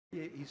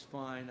He's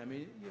fine. I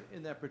mean,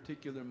 in that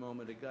particular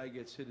moment, a guy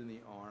gets hit in the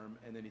arm,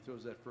 and then he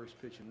throws that first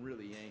pitch and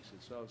really yanks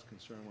it. So I was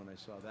concerned when I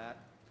saw that.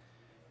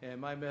 And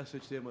my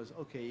message to him was,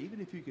 okay, even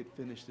if you could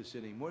finish this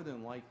inning, more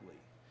than likely,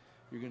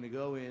 you're going to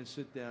go in,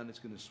 sit down, it's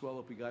going to swell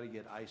up, we got to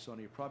get ice on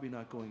it. You're probably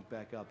not going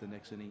back out the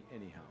next inning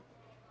anyhow.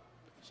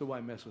 So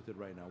why mess with it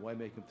right now? Why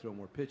make him throw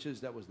more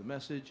pitches? That was the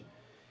message.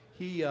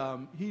 He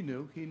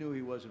knew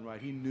he wasn't right.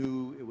 He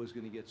knew it was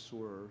going to get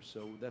sorer,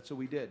 so that's what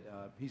we did.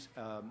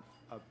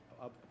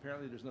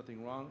 Apparently there's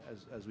nothing wrong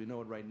as we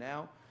know it right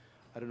now.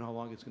 I don't know how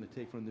long it's going to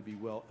take for him to be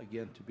well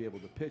again to be able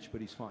to pitch,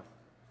 but he's fine.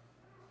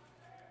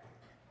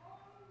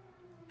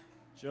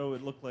 Joe,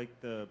 it looked like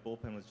the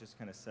bullpen was just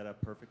kind of set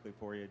up perfectly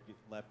for you,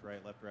 left,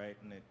 right,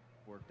 and it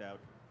worked out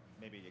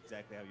maybe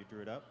exactly how you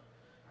drew it up?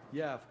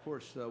 Yeah, of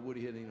course,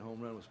 Woody hitting a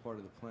home run was part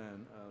of the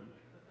plan.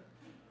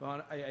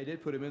 Well, I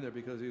did put him in there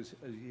because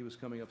he was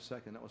coming up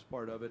second. That was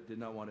part of it. Did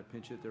not want to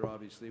pinch it there,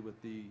 obviously,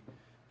 with the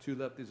two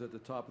lefties at the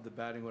top of the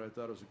batting order. I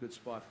thought it was a good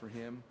spot for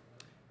him.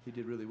 He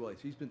did really well.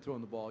 He's been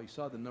throwing the ball. You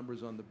saw the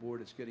numbers on the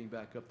board. It's getting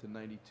back up to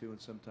 92 and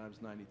sometimes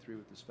 93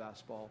 with his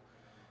fastball.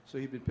 So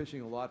he'd been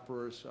pitching a lot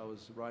for us. I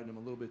was riding him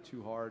a little bit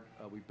too hard.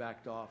 We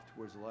backed off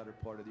towards the latter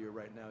part of the year.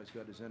 Right now, he's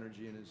got his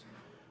energy and his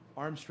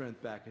arm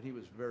strength back, and he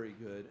was very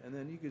good. And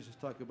then you could just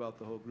talk about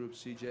the whole group.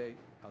 CJ,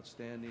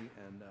 outstanding,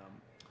 and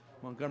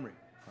Montgomery,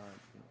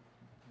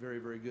 very,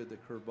 very good. The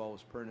curveball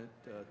was pertinent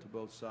to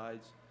both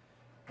sides.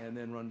 And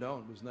then Rondon.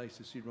 It was nice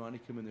to see Ronnie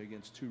come in there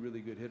against two really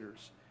good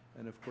hitters.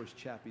 And, of course,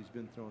 Chappie's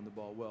been throwing the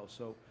ball well.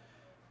 So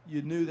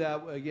you knew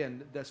that,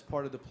 again, that's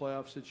part of the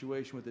playoff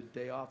situation. With the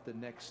day off the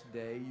next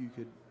day, you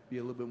could be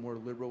a little bit more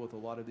liberal with a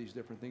lot of these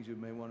different things you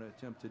may want to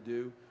attempt to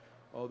do.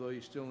 Although you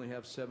still only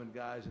have 7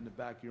 guys in the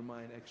back of your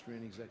mind, extra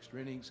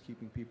innings,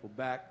 keeping people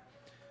back.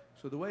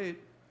 So the way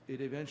it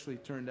eventually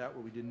turned out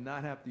where we did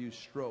not have to use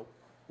Stroke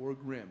or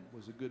Grimm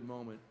was a good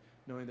moment,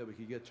 knowing that we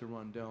could get to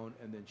Rondon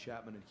and then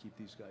Chapman and keep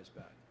these guys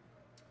back.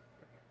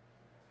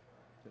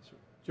 Yes, sir.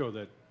 Joe,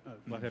 that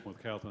what happened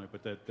with Cal tonight,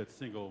 but that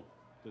single,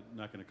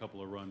 knocking a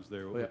couple of runs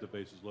there with the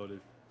bases loaded.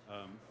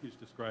 Can you just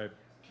describe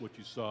what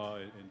you saw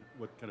and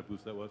what kind of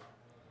boost that was?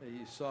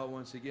 You saw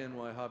once again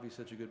why Javi's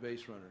such a good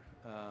base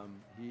runner.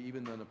 He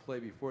even on the play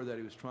before that,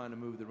 he was trying to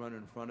move the runner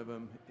in front of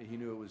him. He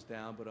knew it was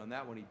down, but on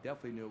that one, he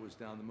definitely knew it was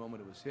down the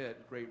moment it was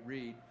hit. Great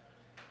read,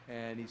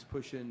 and he's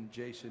pushing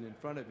Jason in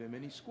front of him,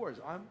 and he scores.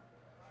 I'm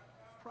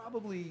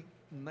probably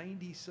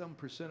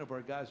 90-some% of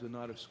our guys would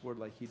not have scored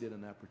like he did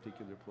on that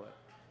particular play.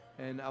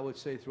 And I would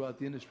say throughout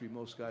the industry,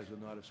 most guys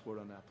would not have scored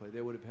on that play.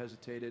 They would have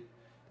hesitated.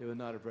 They would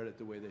not have read it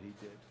the way that he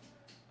did.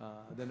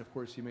 Then, of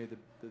course, he made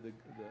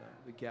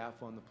the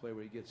gaff on the play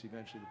where he gets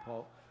eventually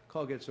the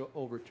call gets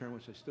overturned,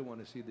 which I still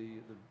want to see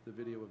the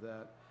video of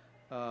that.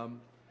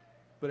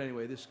 But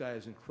anyway, this guy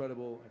is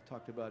incredible. I've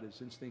talked about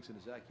his instincts and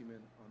his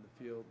acumen on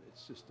the field.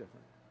 It's just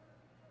different.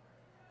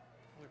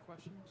 Other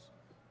questions?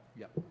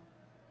 Yeah.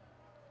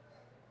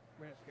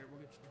 Right up here.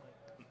 We'll get you the mic.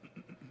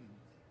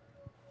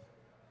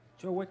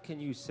 Joe, what can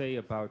you say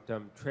about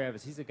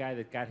Travis? He's a guy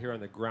that got here on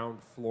the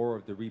ground floor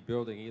of the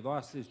rebuilding. He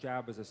lost his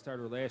job as a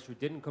starter last year,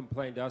 didn't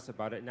complain to us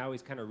about it. Now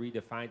he's kind of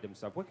redefined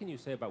himself. What can you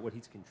say about what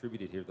he's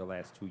contributed here the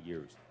last 2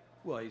 years?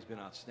 Well, he's been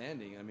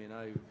outstanding. I mean,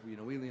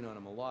 we lean on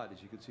him a lot,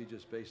 as you can see,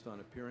 just based on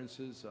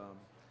appearances.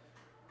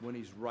 When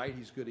he's right,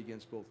 he's good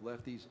against both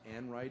lefties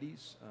and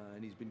righties,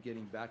 and he's been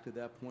getting back to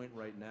that point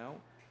right now.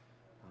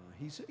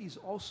 He's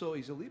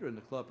a leader in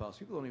the clubhouse.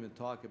 People don't even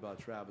talk about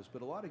Travis,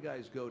 but a lot of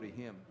guys go to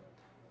him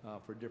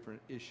for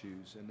different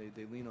issues, and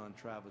they lean on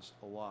Travis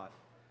a lot.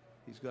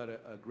 He's got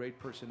a great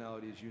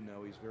personality, as you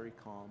know. He's very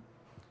calm.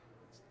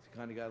 It's the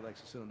kind of guy that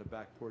likes to sit on the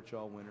back porch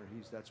all winter.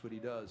 That's what he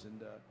does.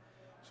 And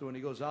so when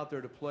he goes out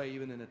there to play,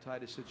 even in the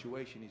tightest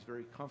situation, he's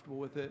very comfortable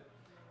with it.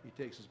 He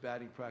takes his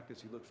batting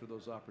practice. He looks for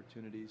those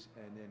opportunities,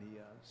 and then he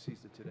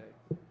sees it today.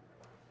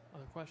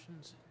 Other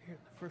questions here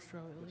in the first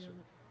row, Ilya? Yes,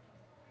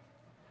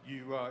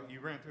 you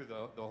ran through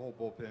the whole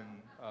bullpen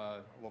a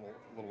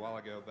little while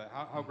ago, but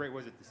how great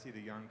was it to see the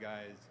young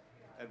guys,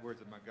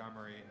 Edwards and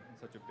Montgomery, in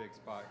such a big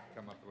spot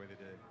come up the way they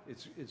did?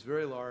 It's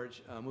very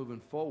large.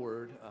 Moving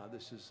forward,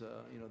 this is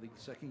the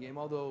second game,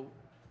 although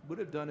would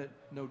have done it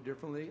no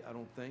differently, I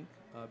don't think,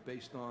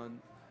 based on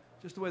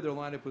just the way their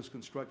lineup was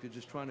constructed,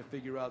 just trying to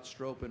figure out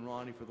Strope and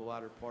Ronnie for the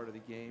latter part of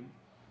the game.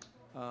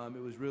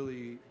 It was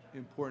really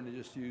important to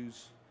just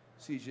use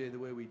CJ the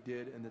way we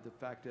did, and that the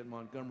fact that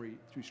Montgomery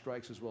threw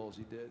strikes as well as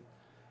he did.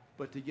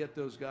 But to get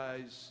those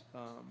guys,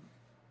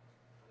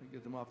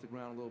 get them off the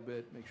ground a little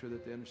bit, make sure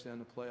that they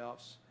understand the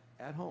playoffs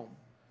at home,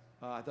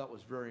 I thought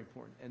was very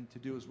important, and to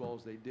do as well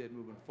as they did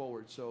moving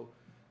forward. So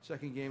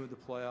second game of the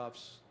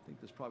playoffs, I think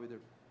that's probably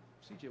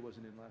CJ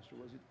wasn't in last year,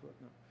 was he?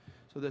 No.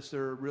 So that's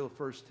their real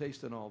first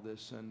taste in all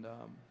this, and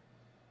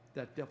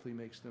that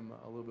definitely makes them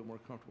a little bit more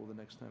comfortable the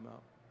next time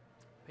out.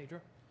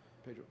 Pedro?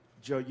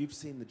 Joe, you've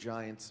seen the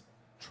Giants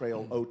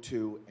trail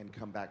 0-2 and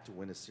come back to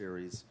win a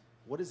series.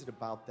 What is it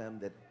about them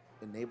that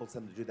enables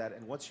them to do that,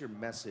 and what's your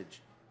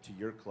message to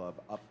your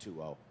club up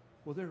 2-0?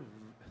 Well,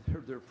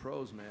 they're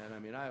pros, man. I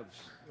mean, I've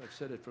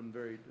said it from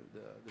the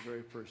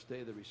very first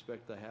day. The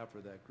respect I have for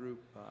that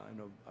group.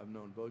 I've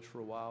known Boch for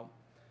a while.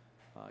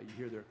 You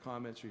hear their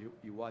comments, or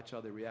you watch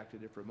how they react to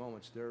different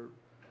moments. They're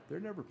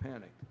never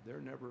panicked.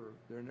 They're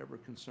never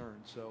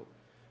concerned. So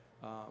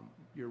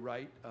you're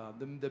right.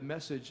 The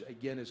message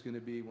again is going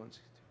to be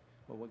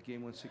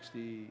game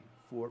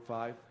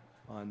 164-5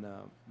 on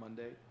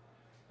Monday.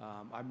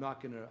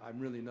 I'm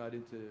really not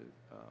into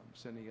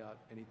sending out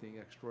anything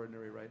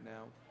extraordinary right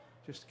now.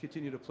 Just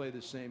continue to play the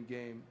same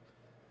game.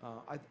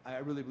 I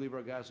really believe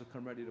our guys will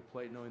come ready to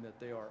play knowing that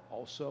they are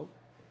also.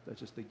 That's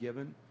just a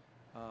given.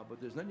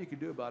 But there's nothing you can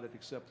do about it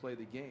except play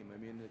the game. I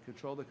mean,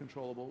 control the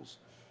controllables.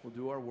 We'll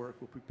do our work.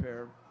 We'll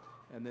prepare.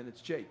 And then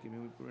it's Jake. I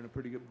mean, we're in a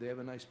pretty good – they have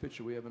a nice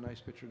pitcher. We have a nice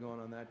pitcher going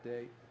on that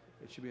day.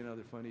 It should be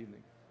another fun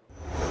evening.